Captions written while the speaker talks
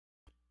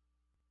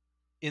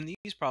In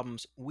these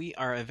problems, we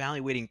are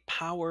evaluating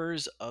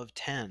powers of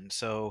 10.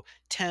 So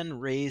 10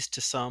 raised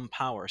to some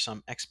power,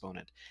 some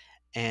exponent.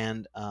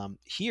 And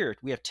here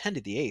we have 10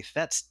 to the eighth.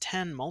 That's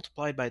 10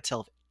 multiplied by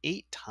itself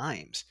 8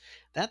 times.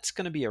 That's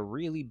going to be a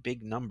really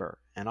big number.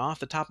 And off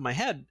the top of my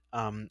head,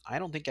 I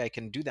don't think I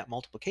can do that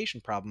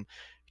multiplication problem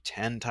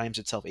 10 times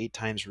itself 8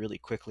 times really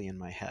quickly in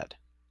my head.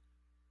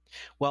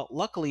 Well,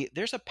 luckily,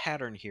 there's a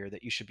pattern here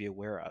that you should be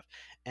aware of.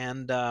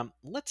 And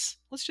let's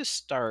just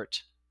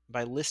start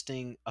by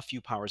listing a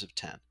few powers of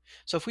 10.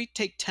 So if we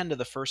take 10 to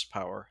the first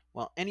power,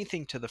 well,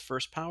 anything to the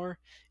first power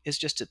is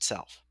just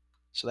itself.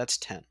 So that's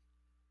 10.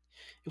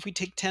 If we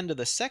take 10 to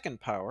the second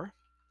power,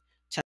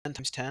 10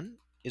 times 10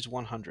 is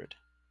 100.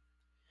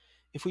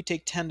 If we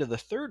take 10 to the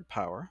third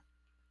power,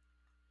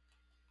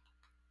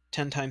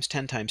 10 times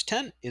 10 times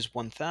 10 is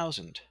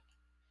 1,000.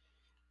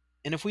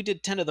 And if we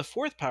did 10 to the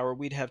fourth power,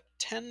 we'd have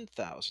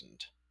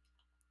 10,000.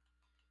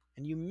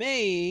 And you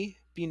may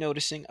be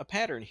noticing a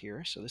pattern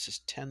here. So this is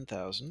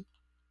 10,000.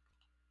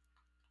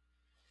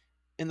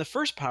 In the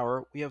first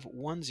power, we have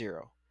 1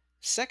 0.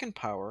 Second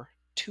power,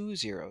 2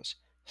 zeros.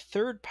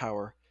 Third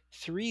power,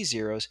 3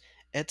 zeros,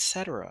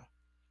 etc.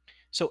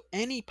 So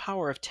any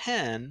power of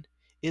 10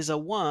 is a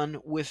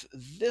 1 with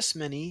this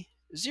many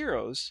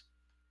zeros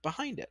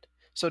behind it.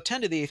 So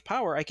 10 to the eighth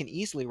power, I can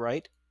easily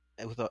write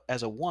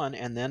as a 1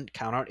 and then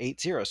count out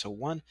 8 zeros. So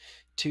 1,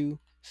 2,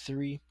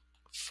 3,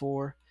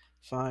 4,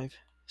 5,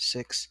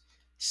 6,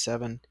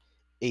 7,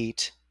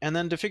 8. And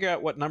then to figure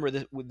out what number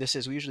this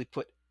is, we usually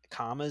put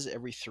commas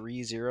every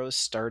 3 zeros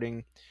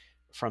starting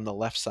from the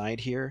left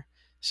side here.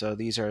 So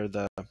these are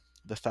the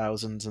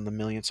thousands and the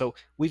millions. So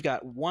we've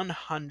got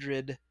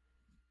 100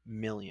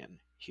 million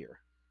here.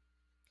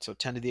 So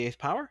 10 to the eighth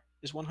power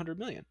is 100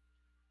 million.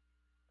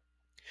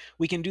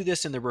 We can do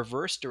this in the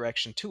reverse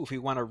direction too. If we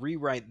want to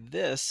rewrite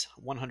this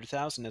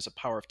 100,000 as a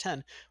power of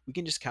 10, we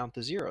can just count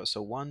the zeros.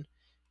 So 1,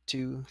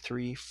 2,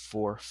 3,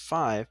 4,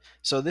 5.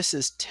 So this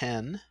is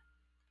 10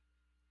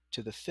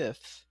 to the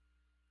fifth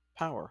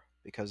power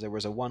because there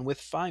was a 1 with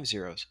 5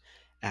 zeros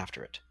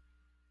after it.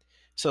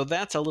 So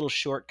that's a little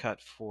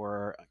shortcut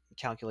for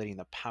calculating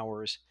the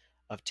powers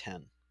of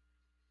 10.